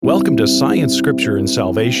Welcome to Science, Scripture, and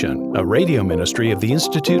Salvation, a radio ministry of the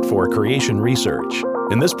Institute for Creation Research.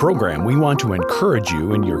 In this program, we want to encourage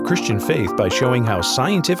you in your Christian faith by showing how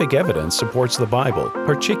scientific evidence supports the Bible,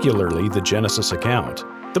 particularly the Genesis account.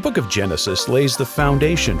 The book of Genesis lays the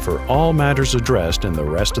foundation for all matters addressed in the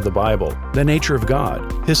rest of the Bible: the nature of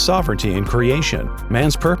God, His sovereignty in creation,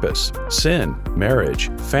 man's purpose, sin, marriage,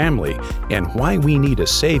 family, and why we need a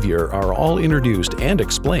Savior are all introduced and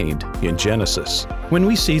explained in Genesis. When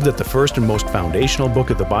we see that the first and most foundational book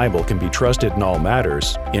of the Bible can be trusted in all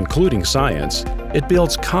matters, including science, it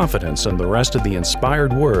builds confidence in the rest of the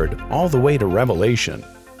inspired Word all the way to Revelation.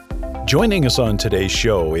 Joining us on today's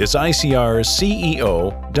show is ICR's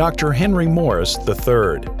CEO, Dr. Henry Morris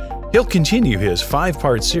III. He'll continue his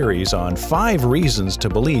 5-part series on 5 reasons to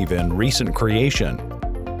believe in recent creation.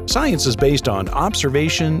 Science is based on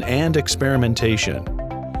observation and experimentation.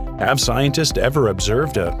 Have scientists ever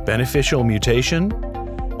observed a beneficial mutation?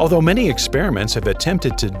 Although many experiments have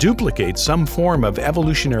attempted to duplicate some form of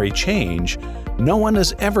evolutionary change, no one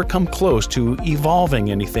has ever come close to evolving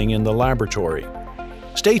anything in the laboratory.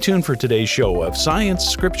 Stay tuned for today's show of Science,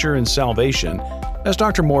 Scripture, and Salvation as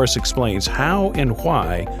Dr. Morris explains how and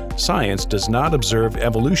why science does not observe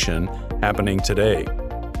evolution happening today.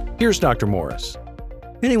 Here's Dr. Morris.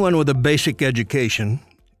 Anyone with a basic education,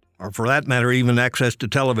 or for that matter even access to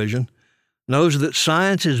television, knows that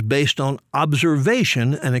science is based on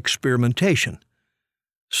observation and experimentation.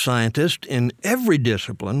 Scientists in every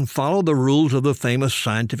discipline follow the rules of the famous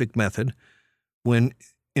scientific method when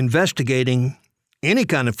investigating any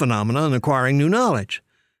kind of phenomena and acquiring new knowledge.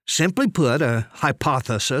 Simply put, a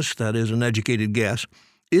hypothesis, that is an educated guess,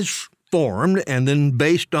 is formed and then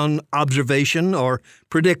based on observation or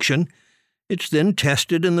prediction, it's then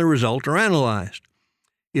tested and the results are analyzed.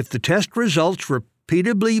 If the test results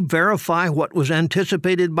repeatedly verify what was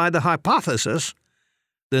anticipated by the hypothesis,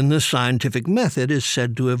 then the scientific method is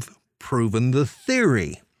said to have proven the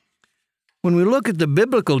theory. When we look at the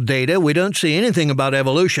biblical data, we don't see anything about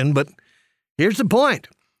evolution, but here's the point.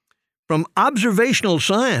 From observational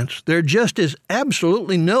science, there just is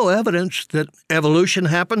absolutely no evidence that evolution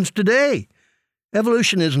happens today.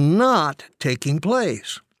 Evolution is not taking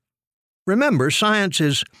place. Remember, science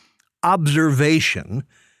is observation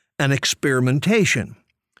and experimentation.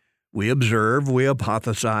 We observe, we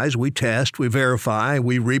hypothesize, we test, we verify,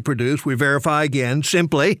 we reproduce, we verify again.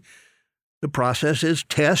 Simply, the process is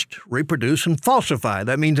test, reproduce, and falsify.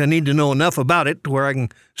 That means I need to know enough about it to where I can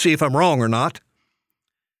see if I'm wrong or not.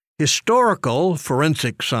 Historical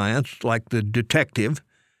forensic science, like the detective,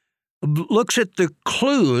 looks at the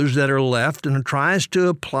clues that are left and tries to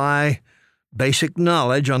apply basic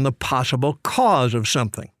knowledge on the possible cause of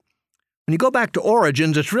something. When you go back to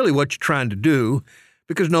origins, it's really what you're trying to do,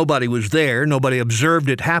 because nobody was there, nobody observed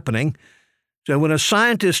it happening. So when a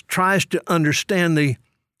scientist tries to understand the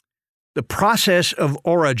process of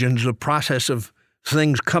origins, the process of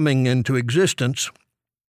things coming into existence,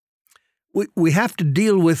 we have to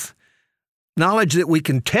deal with knowledge that we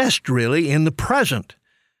can test, really, in the present.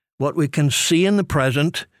 What we can see in the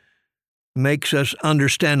present makes us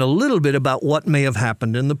understand a little bit about what may have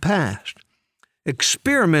happened in the past.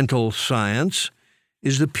 Experimental science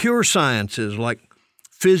is the pure sciences like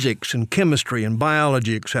physics and chemistry and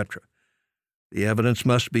biology, etc. The evidence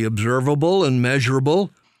must be observable and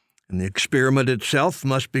measurable, and the experiment itself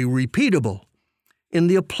must be repeatable. In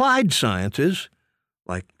the applied sciences,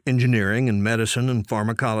 like engineering and medicine and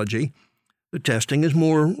pharmacology, the testing is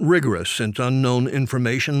more rigorous, since unknown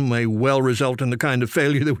information may well result in the kind of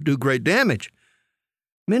failure that would do great damage.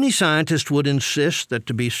 Many scientists would insist that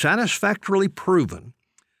to be satisfactorily proven,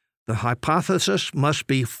 the hypothesis must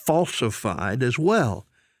be falsified as well.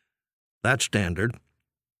 That standard,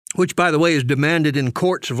 which by the way is demanded in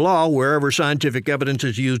courts of law wherever scientific evidence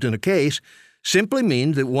is used in a case, simply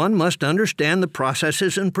means that one must understand the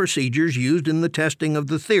processes and procedures used in the testing of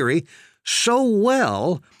the theory so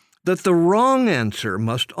well that the wrong answer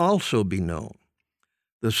must also be known.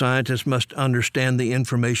 The scientist must understand the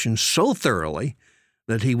information so thoroughly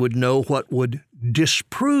that he would know what would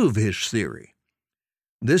disprove his theory.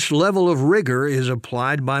 This level of rigor is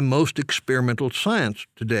applied by most experimental science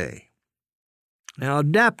today. Now,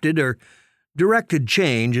 adapted or directed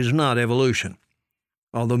change is not evolution.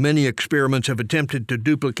 Although many experiments have attempted to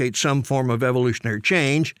duplicate some form of evolutionary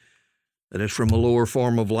change, that is, from a lower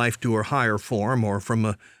form of life to a higher form, or from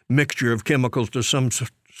a mixture of chemicals to some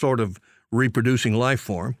sort of reproducing life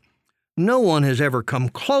form, no one has ever come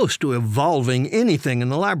close to evolving anything in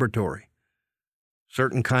the laboratory.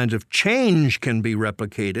 Certain kinds of change can be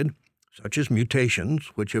replicated, such as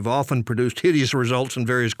mutations, which have often produced hideous results in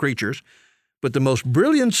various creatures, But the most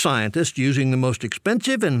brilliant scientists, using the most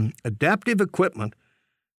expensive and adaptive equipment,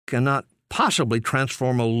 cannot possibly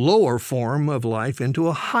transform a lower form of life into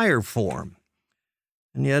a higher form.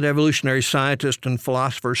 And yet evolutionary scientists and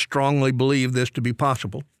philosophers strongly believe this to be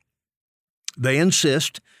possible. They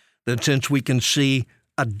insist that since we can see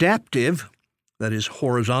adaptive, that is,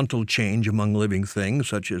 horizontal change among living things,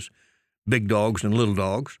 such as big dogs and little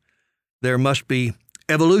dogs, there must be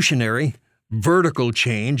evolutionary, vertical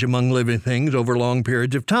change among living things over long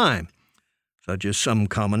periods of time, such as some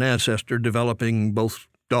common ancestor developing both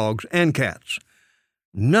dogs and cats.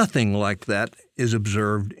 Nothing like that is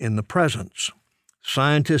observed in the present.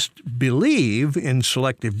 Scientists believe in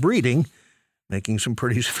selective breeding, making some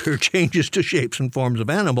pretty severe changes to shapes and forms of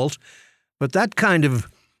animals, but that kind of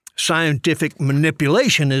scientific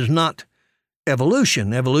manipulation is not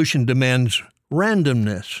evolution. Evolution demands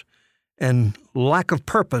randomness and lack of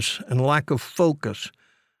purpose and lack of focus.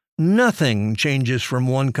 Nothing changes from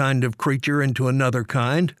one kind of creature into another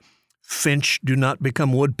kind. Finch do not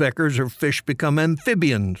become woodpeckers or fish become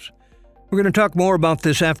amphibians. We're going to talk more about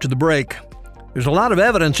this after the break. There's a lot of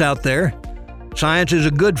evidence out there. Science is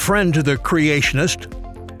a good friend to the creationist.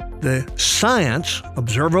 The science,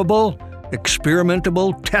 observable,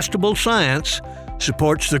 experimentable, testable science,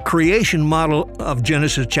 supports the creation model of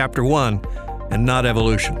Genesis chapter 1 and not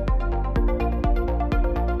evolution.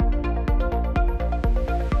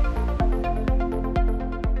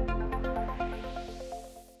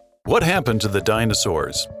 What happened to the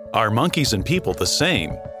dinosaurs? Are monkeys and people the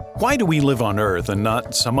same? Why do we live on Earth and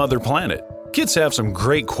not some other planet? Kids have some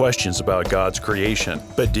great questions about God's creation,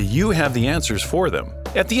 but do you have the answers for them?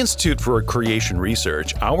 At the Institute for Creation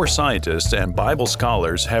Research, our scientists and Bible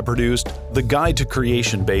scholars have produced The Guide to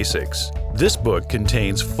Creation Basics. This book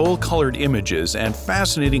contains full-colored images and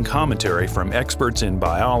fascinating commentary from experts in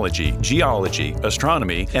biology, geology,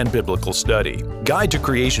 astronomy, and biblical study. Guide to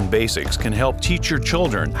Creation Basics can help teach your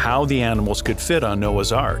children how the animals could fit on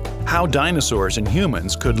Noah's Ark, how dinosaurs and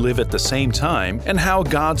humans could live at the same time, and how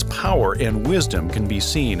God's power and wisdom can be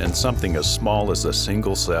seen in something as small as a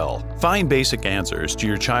single cell. Find basic answers to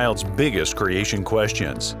your child's biggest creation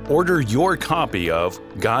questions. Order your copy of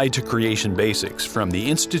Guide to Creation Basics from the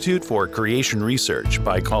Institute for Creation Research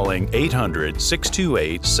by calling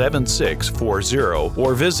 800-628-7640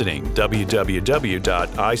 or visiting www.icr.org.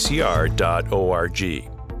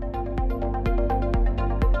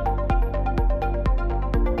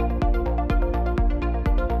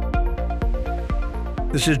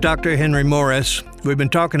 This is Dr. Henry Morris. We've been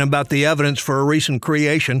talking about the evidence for a recent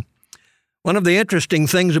creation. One of the interesting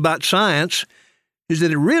things about science is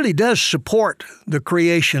that it really does support the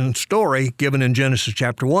creation story given in Genesis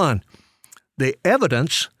chapter 1. The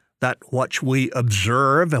evidence, that what we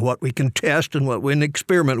observe and what we can test and what we can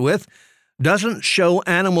experiment with, doesn't show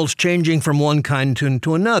animals changing from one kind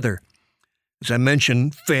to another. As I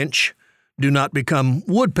mentioned, finch do not become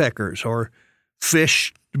woodpeckers, or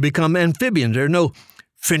fish become amphibians. There are no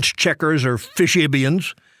finch checkers or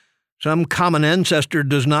fishibians. Some common ancestor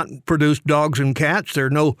does not produce dogs and cats. There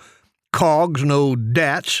are no cogs, no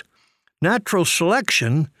dats. Natural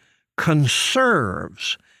selection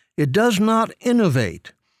conserves. It does not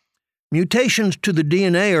innovate. Mutations to the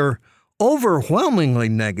DNA are overwhelmingly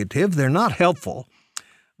negative. They're not helpful.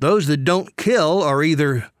 Those that don't kill are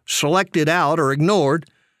either selected out or ignored.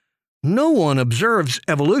 No one observes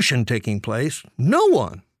evolution taking place. No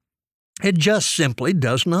one. It just simply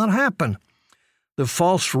does not happen. The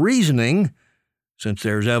false reasoning, since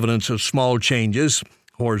there's evidence of small changes,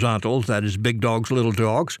 horizontals, that is, big dogs, little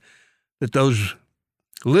dogs, that those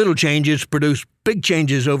little changes produce big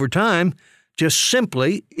changes over time, just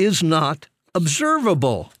simply is not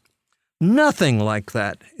observable. Nothing like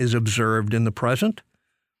that is observed in the present.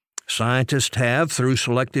 Scientists have, through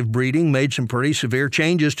selective breeding, made some pretty severe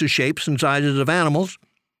changes to shapes and sizes of animals.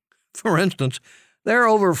 For instance, there are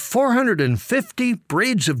over 450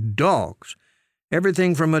 breeds of dogs,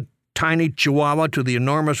 everything from a tiny Chihuahua to the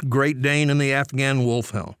enormous Great Dane and the Afghan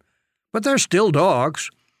Wolfhound. But they're still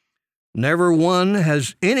dogs. Never one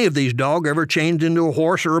has any of these dogs ever changed into a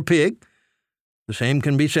horse or a pig. The same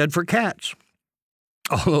can be said for cats.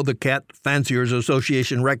 Although the Cat Fanciers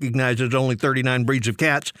Association recognizes only 39 breeds of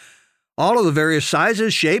cats, all of the various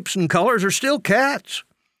sizes, shapes, and colors are still cats.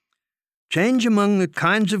 Change among the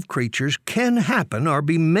kinds of creatures can happen or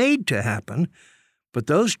be made to happen, but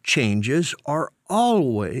those changes are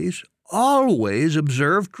always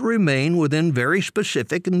observed to remain within very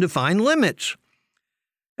specific and defined limits.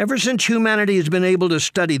 Ever since humanity has been able to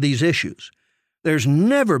study these issues, there's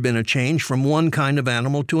never been a change from one kind of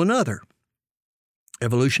animal to another.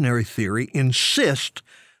 Evolutionary theory insists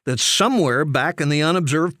that somewhere back in the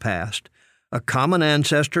unobserved past, a common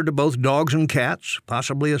ancestor to both dogs and cats,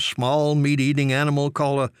 possibly a small meat-eating animal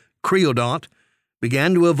called a creodont,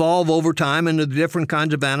 began to evolve over time into the different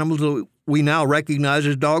kinds of animals that we now recognize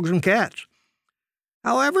as dogs and cats.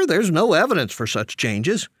 However, there's no evidence for such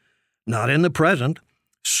changes, not in the present,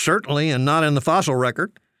 certainly and not in the fossil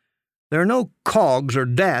record. There are no cogs or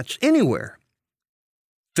dats anywhere.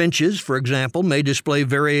 Finches, for example, may display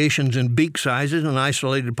variations in beak sizes in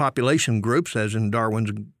isolated population groups, as in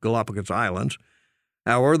Darwin's Galapagos Islands.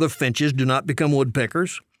 However, the finches do not become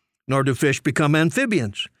woodpeckers, nor do fish become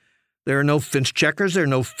amphibians. There are no finch-checkers, there are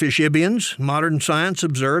no fishibians. Modern science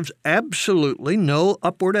observes absolutely no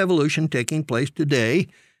upward evolution taking place today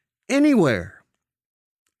anywhere.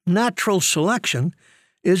 Natural selection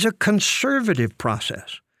is a conservative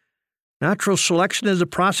process. Natural selection is a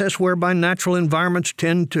process whereby natural environments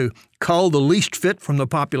tend to cull the least fit from the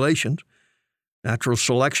populations. Natural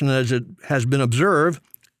selection, as it has been observed,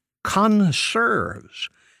 conserves.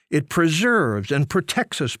 It preserves and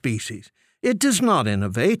protects a species. It does not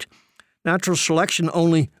innovate. Natural selection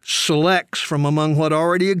only selects from among what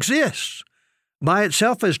already exists. By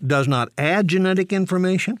itself, it does not add genetic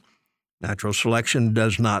information. Natural selection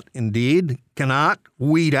cannot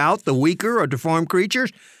weed out the weaker or deformed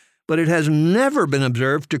creatures, but it has never been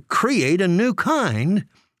observed to create a new kind.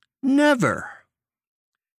 Never.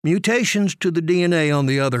 Mutations to the DNA, on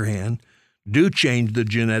the other hand, do change the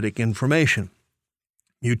genetic information.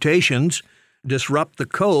 Mutations disrupt the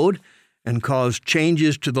code and cause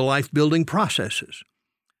changes to the life-building processes.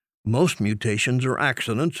 Most mutations are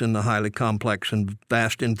accidents in the highly complex and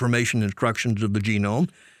vast information instructions of the genome,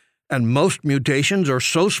 and most mutations are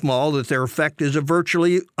so small that their effect is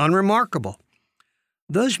virtually unremarkable.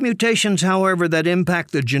 Those mutations, however, that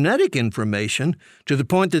impact the genetic information to the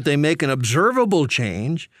point that they make an observable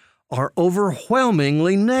change are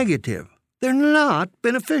overwhelmingly negative. They're not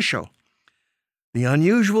beneficial. The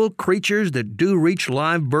unusual creatures that do reach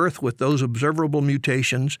live birth with those observable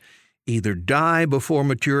mutations either die before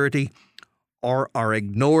maturity or are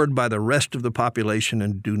ignored by the rest of the population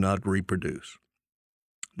and do not reproduce.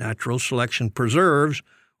 Natural selection preserves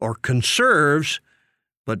or conserves,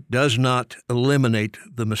 but does not eliminate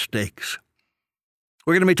the mistakes.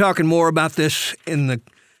 We're going to be talking more about this in the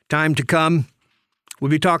time to come.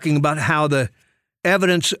 We'll be talking about how the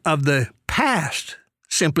evidence of the past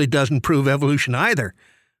simply doesn't prove evolution either.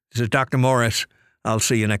 This is Dr. Morris. I'll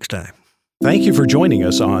see you next time. Thank you for joining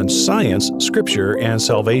us on Science, Scripture, and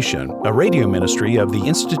Salvation, a radio ministry of the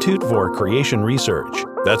Institute for Creation Research.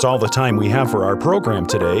 That's all the time we have for our program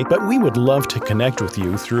today, but we would love to connect with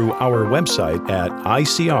you through our website at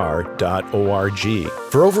icr.org.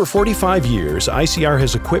 For over 45 years, ICR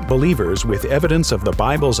has equipped believers with evidence of the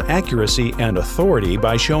Bible's accuracy and authority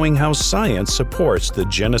by showing how science supports the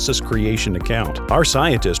Genesis creation account. Our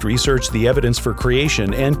scientists research the evidence for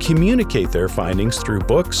creation and communicate their findings through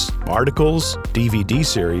books, articles, DVD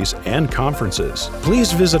series, and conferences.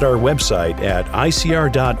 Please visit our website at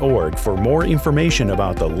icr.org for more information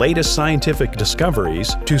about the latest scientific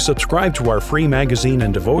discoveries, to subscribe to our free magazine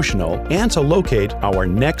and devotional, and to locate our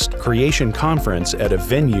next creation conference at a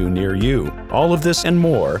venue near you. All of this and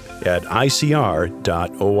more at icr.org.